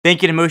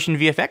Thank you to Motion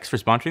VFX for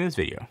sponsoring this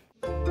video.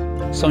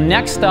 So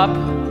next up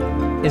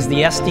is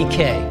the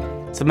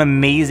SDK. Some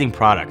amazing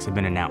products have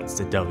been announced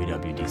at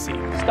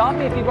WWDC. Stop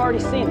me if you've already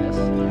seen this.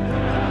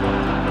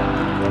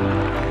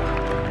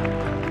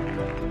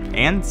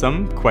 And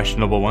some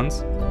questionable ones.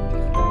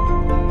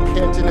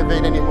 Can't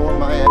innovate anymore,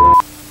 my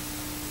ass.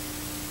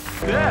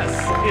 This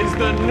is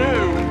the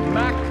new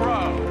Mac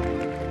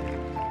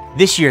Pro.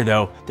 This year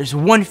though, there's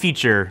one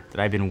feature that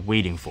I've been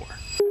waiting for.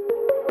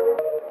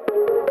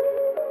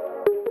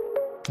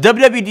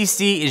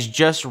 WWDC is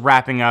just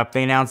wrapping up.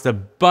 They announced a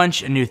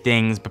bunch of new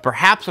things, but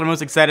perhaps what I'm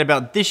most excited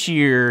about this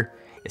year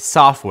is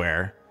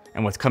software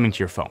and what's coming to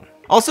your phone.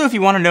 Also, if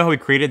you want to know how we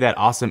created that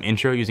awesome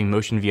intro using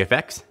Motion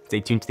VFX, stay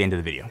tuned to the end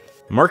of the video.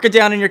 Mark it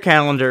down in your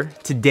calendar.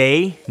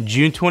 Today,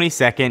 June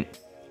 22nd,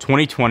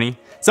 2020,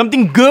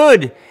 something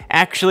good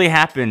actually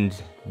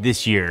happened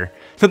this year.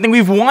 Something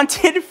we've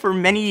wanted for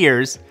many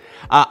years.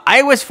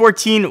 iOS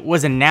 14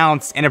 was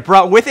announced and it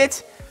brought with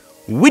it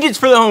widgets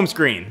for the home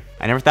screen.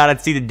 I never thought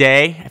I'd see the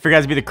day. I figured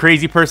I'd be the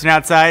crazy person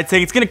outside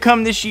saying it's gonna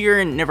come this year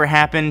and it never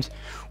happened.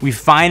 We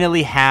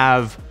finally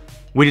have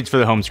widgets for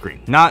the home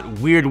screen. Not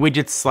weird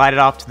widgets slided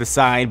off to the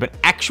side, but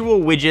actual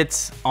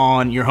widgets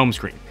on your home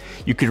screen.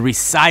 You could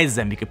resize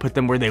them, you could put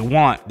them where they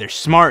want. They're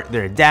smart,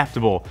 they're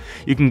adaptable.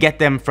 You can get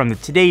them from the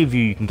Today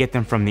view, you can get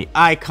them from the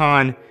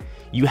icon.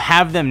 You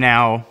have them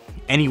now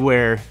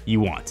anywhere you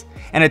want.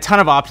 And a ton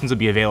of options will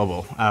be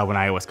available when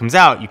iOS comes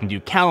out. You can do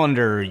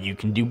calendar, you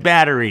can do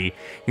battery,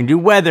 you can do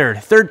weather,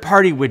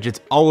 third-party widgets,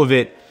 all of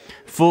it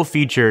full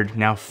featured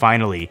now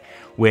finally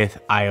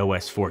with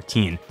iOS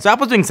 14. So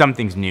Apple's doing some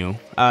things new.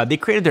 They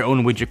created their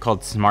own widget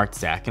called Smart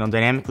Stack, and it'll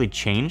dynamically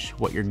change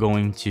what you're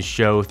going to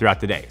show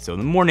throughout the day. So in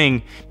the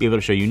morning, be able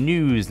to show you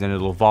news, then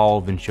it'll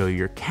evolve and show you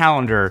your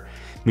calendar.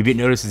 Maybe it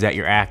notices that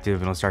you're active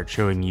and it'll start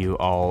showing you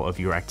all of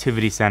your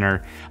activity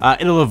center.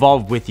 It'll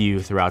evolve with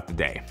you throughout the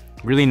day.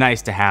 Really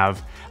nice to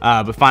have,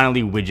 but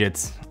finally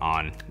widgets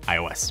on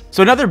iOS.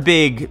 So another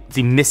big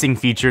missing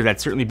feature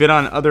that's certainly been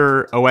on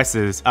other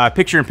OSs,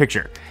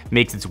 picture-in-picture,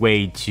 makes its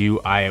way to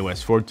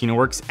iOS 14. It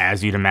works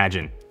as you'd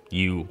imagine.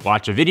 You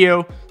watch a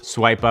video,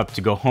 swipe up to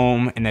go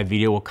home, and that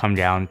video will come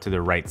down to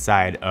the right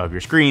side of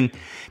your screen.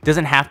 It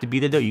doesn't have to be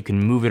there though, you can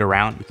move it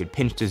around. You could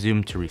pinch to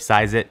zoom to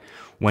resize it.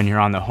 When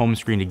you're on the home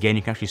screen again,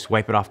 you can actually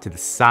swipe it off to the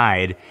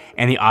side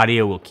and the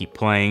audio will keep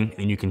playing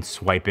and you can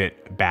swipe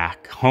it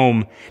back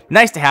home.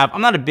 Nice to have.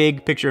 I'm not a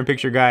big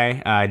picture-in-picture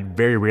guy. I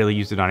very rarely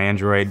use it on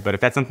Android, but if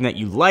that's something that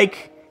you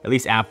like, at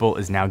least Apple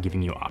is now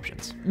giving you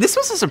options. This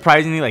was a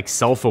surprisingly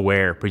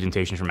self-aware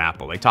presentation from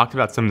Apple. They talked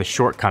about some of the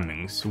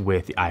shortcomings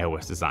with the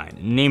iOS design,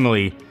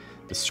 namely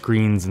the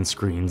screens and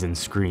screens and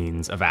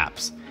screens of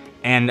apps.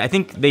 And I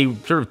think they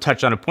sort of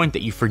touch on a point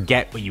that you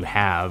forget what you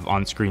have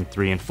on screen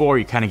 3 and 4.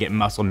 You kind of get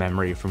muscle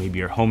memory from maybe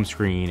your home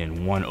screen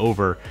and one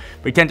over,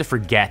 but you tend to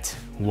forget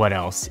what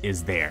else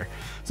is there.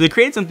 So they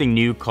created something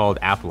new called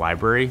App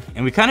Library,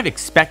 and we kind of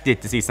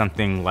expected to see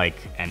something like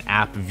an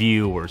app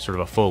view or sort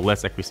of a full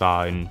list like we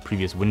saw in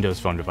previous Windows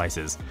Phone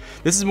devices.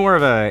 This is more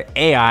of an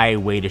AI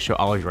way to show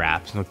all of your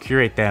apps, and they'll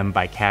curate them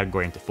by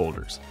category into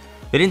folders.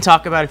 They didn't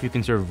talk about if you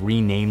can sort of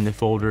rename the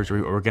folders or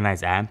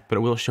reorganize apps, but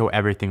it will show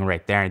everything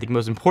right there. And I think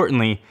most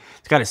importantly,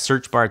 it's got a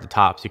search bar at the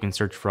top so you can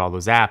search for all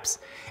those apps.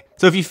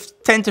 So if you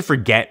tend to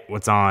forget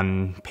what's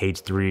on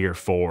page 3 or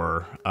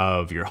 4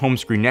 of your home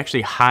screen, you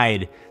actually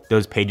hide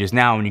those pages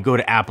now. When you go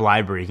to App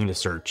Library, you can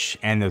just search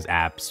and those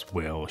apps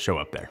will show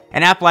up there.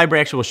 And App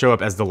Library actually will show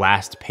up as the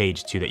last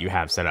page too that you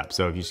have set up.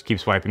 So if you just keep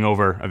swiping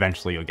over,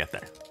 eventually you'll get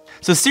there.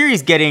 So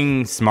Siri's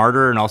getting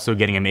smarter and also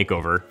getting a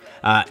makeover.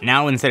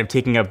 Now instead of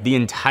taking up the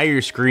entire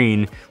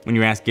screen when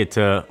you ask it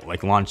to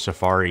launch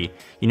Safari,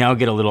 you now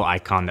get a little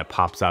icon that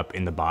pops up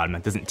in the bottom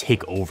that doesn't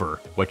take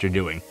over what you're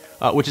doing,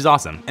 which is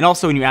awesome. And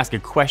also when you ask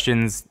it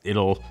questions,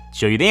 it'll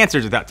show you the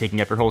answers without taking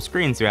up your whole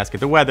screen. So you ask it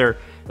the weather,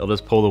 it'll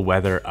just pull the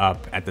weather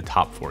up at the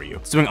top for you.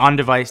 It's doing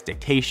on-device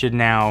dictation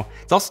now.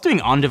 It's also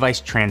doing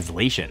on-device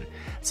translation.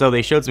 So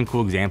they showed some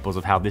cool examples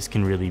of how this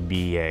can really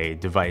be a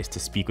device to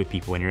speak with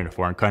people when you're in a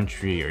foreign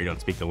country or you don't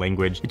speak the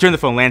language. You turn the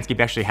phone landscape,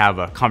 you actually have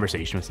a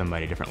conversation with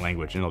somebody in a different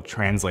language and it'll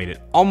translate it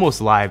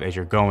almost live as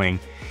you're going.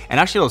 And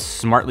actually it'll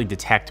smartly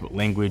detect what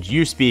language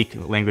you speak,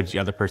 what language the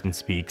other person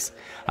speaks,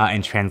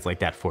 and translate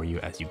that for you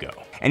as you go.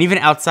 And even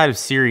outside of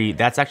Siri,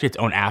 that's actually its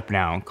own app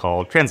now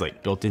called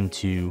Translate, built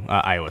into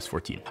iOS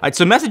 14. All right,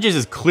 so Messages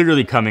is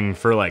clearly coming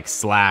for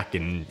Slack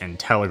and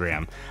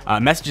Telegram.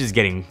 Messages is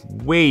getting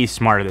way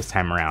smarter this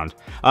time around.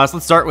 So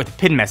let's start with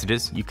pin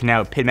messages. You can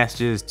now pin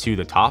messages to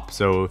the top.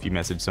 So if you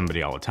message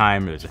somebody all the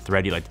time, or there's a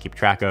thread you like to keep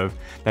track of,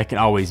 that can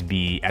always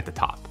be at the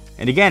top.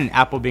 And again,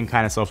 Apple being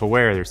kind of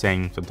self-aware, they're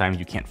saying sometimes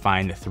you can't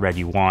find the thread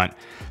you want,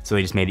 so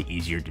they just made it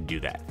easier to do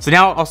that. So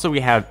now also we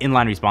have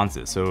inline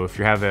responses. So if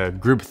you have a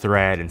group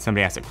thread and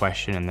somebody asks a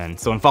question and then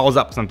someone follows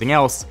up with something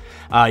else,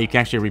 you can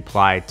actually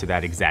reply to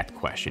that exact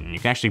question. You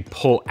can actually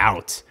pull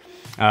out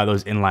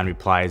those inline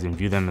replies and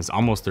view them as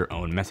almost their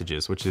own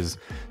messages, which is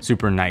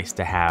super nice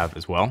to have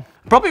as well.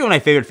 Probably one of my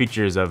favorite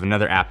features of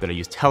another app that I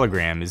use,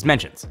 Telegram, is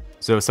mentions.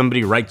 So if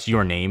somebody writes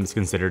your name, it's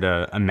considered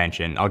a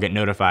mention. I'll get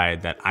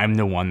notified that I'm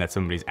the one that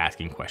somebody's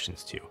asking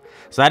questions to.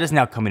 So that is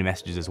now coming to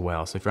messages as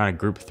well. So if you're on a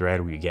group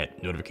thread where you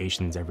get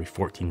notifications every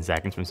 14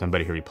 seconds from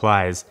somebody who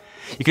replies,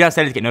 you can now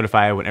set it to get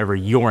notified whenever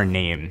your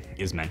name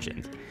is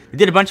mentioned. They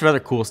did a bunch of other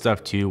cool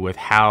stuff too with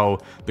how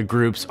the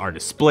groups are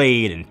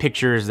displayed and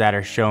pictures that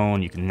are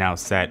shown. You can now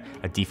set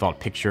a default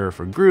picture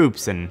for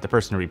groups, and the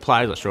person who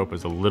replies will show up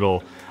as a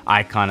little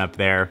icon up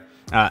there.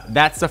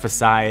 That stuff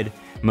aside,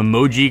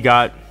 Memoji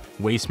got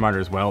way smarter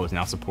as well. There's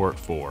now support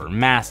for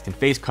masks and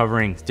face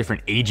coverings.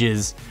 Different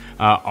ages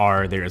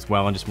are there as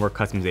well, and just more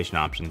customization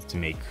options to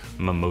make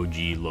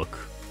Memoji look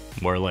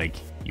more like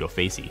your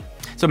facey.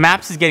 So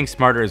Maps is getting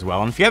smarter as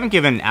well, and if you haven't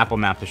given Apple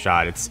Maps a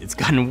shot, it's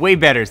gotten way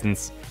better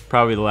since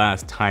probably the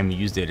last time you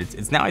used it.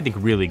 It's now, I think,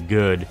 really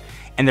good,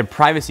 and their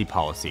privacy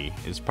policy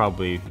is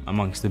probably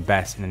amongst the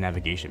best in the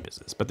navigation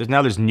business. But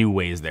there's new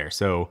ways there.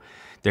 So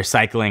there's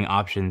cycling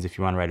options if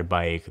you want to ride a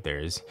bike.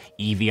 There's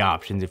EV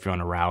options if you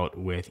want to route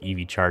with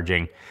EV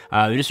charging.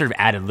 They just sort of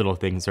added little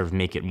things to sort of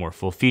make it more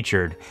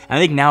full-featured. And I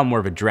think now more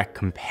of a direct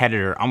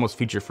competitor, almost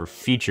feature for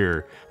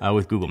feature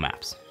with Google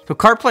Maps. So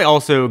Carplay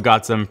also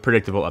got some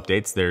predictable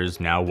updates.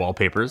 There's now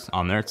wallpapers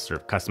on there to sort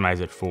of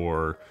customize it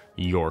for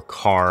your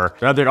car.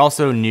 There are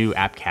also new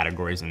app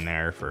categories in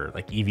there for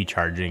like EV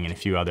charging and a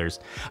few others.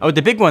 Oh,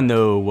 the big one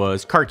though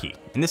was car key.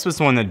 And this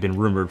was one that had been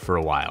rumored for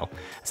a while.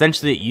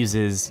 Essentially it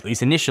uses, at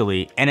least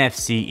initially,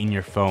 NFC in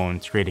your phone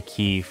to create a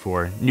key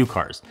for new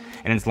cars.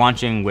 And it's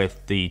launching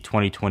with the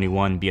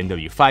 2021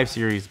 BMW 5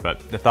 Series, but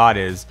the thought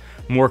is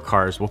more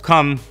cars will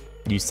come.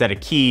 You set a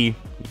key,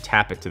 you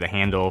tap it to the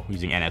handle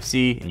using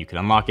NFC, and you can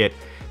unlock it,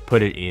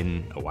 put it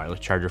in a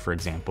wireless charger, for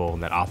example,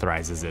 that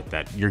authorizes it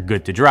that you're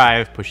good to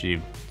drive, push the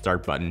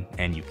start button,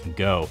 and you can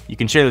go. You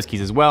can share those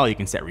keys as well. You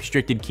can set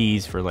restricted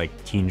keys for like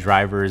teen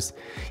drivers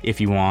if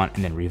you want,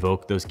 and then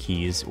revoke those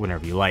keys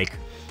whenever you like.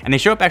 And they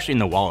show up actually in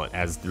the wallet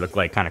as they look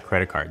like kind of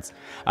credit cards.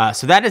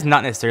 So that is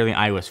not necessarily an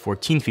iOS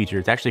 14 feature.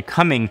 It's actually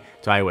coming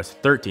to iOS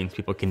 13, so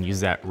people can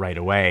use that right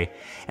away.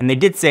 And they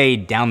did say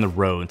down the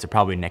road, so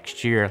probably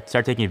next year,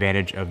 start taking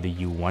advantage of the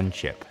U1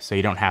 chip. So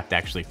you don't have to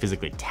actually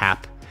physically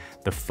tap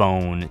the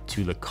phone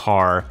to the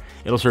car.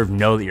 It'll sort of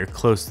know that you're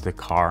close to the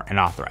car and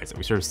authorize it.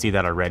 We sort of see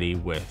that already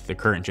with the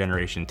current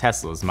generation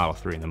Teslas, Model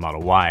 3 and the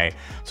Model Y.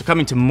 So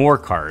coming to more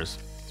cars,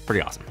 it's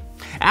pretty awesome.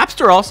 App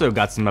Store also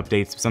got some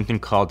updates, something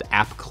called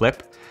App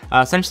Clip.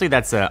 Essentially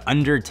that's a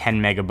under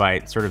 10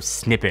 megabyte sort of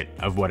snippet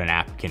of what an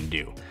app can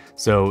do.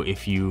 So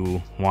if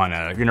you're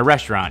in a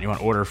restaurant, you want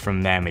to order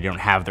from them and you don't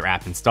have their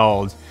app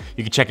installed,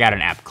 you can check out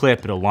an app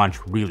clip. It'll launch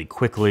really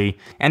quickly.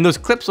 And those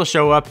clips will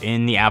show up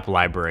in the app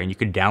library and you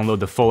can download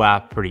the full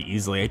app pretty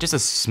easily. It's just a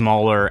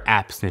smaller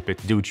app snippet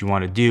to do what you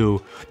want to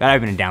do, not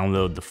having to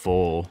download the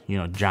full,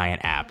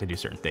 giant app to do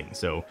certain things.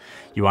 So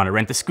you want to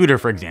rent a scooter,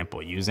 for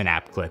example, use an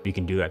app clip. You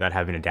can do that without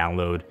having to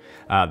download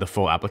the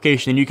full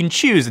application. And you can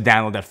choose to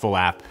download that full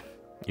app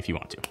if you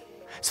want to.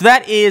 So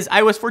that is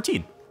iOS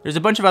 14. There's a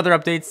bunch of other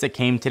updates that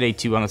came today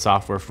too on the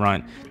software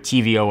front,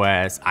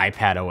 tvOS,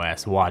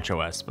 iPadOS,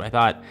 watchOS, but I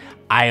thought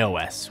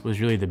iOS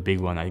was really the big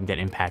one. I think that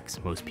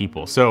impacts most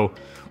people. So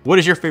what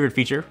is your favorite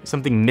feature?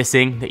 Something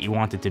missing that you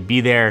wanted to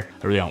be there?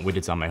 I really want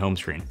widgets on my home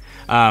screen.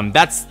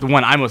 That's the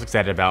one I'm most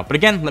excited about. But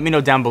again, let me know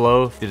down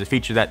below if there's a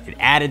feature that it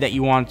added that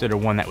you wanted or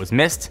one that was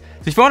missed.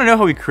 So if you want to know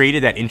how we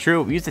created that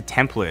intro, we used a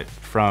template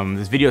from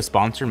this video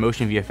sponsor,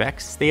 Motion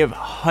VFX. They have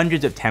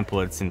hundreds of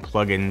templates and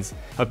plugins,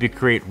 help you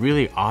create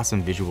really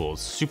awesome visuals,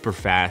 super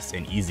fast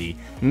and easy,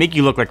 make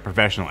you look like a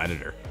professional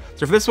editor.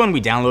 So for this one, we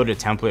downloaded a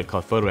template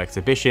called Photo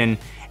Exhibition,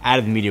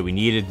 added the media we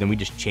needed, then we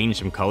just changed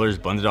some colors,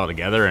 blended it all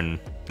together, and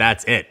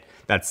that's it.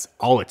 That's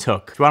all it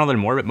took. If you want to learn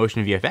more about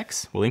Motion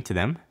VFX, we'll link to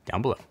them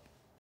down below.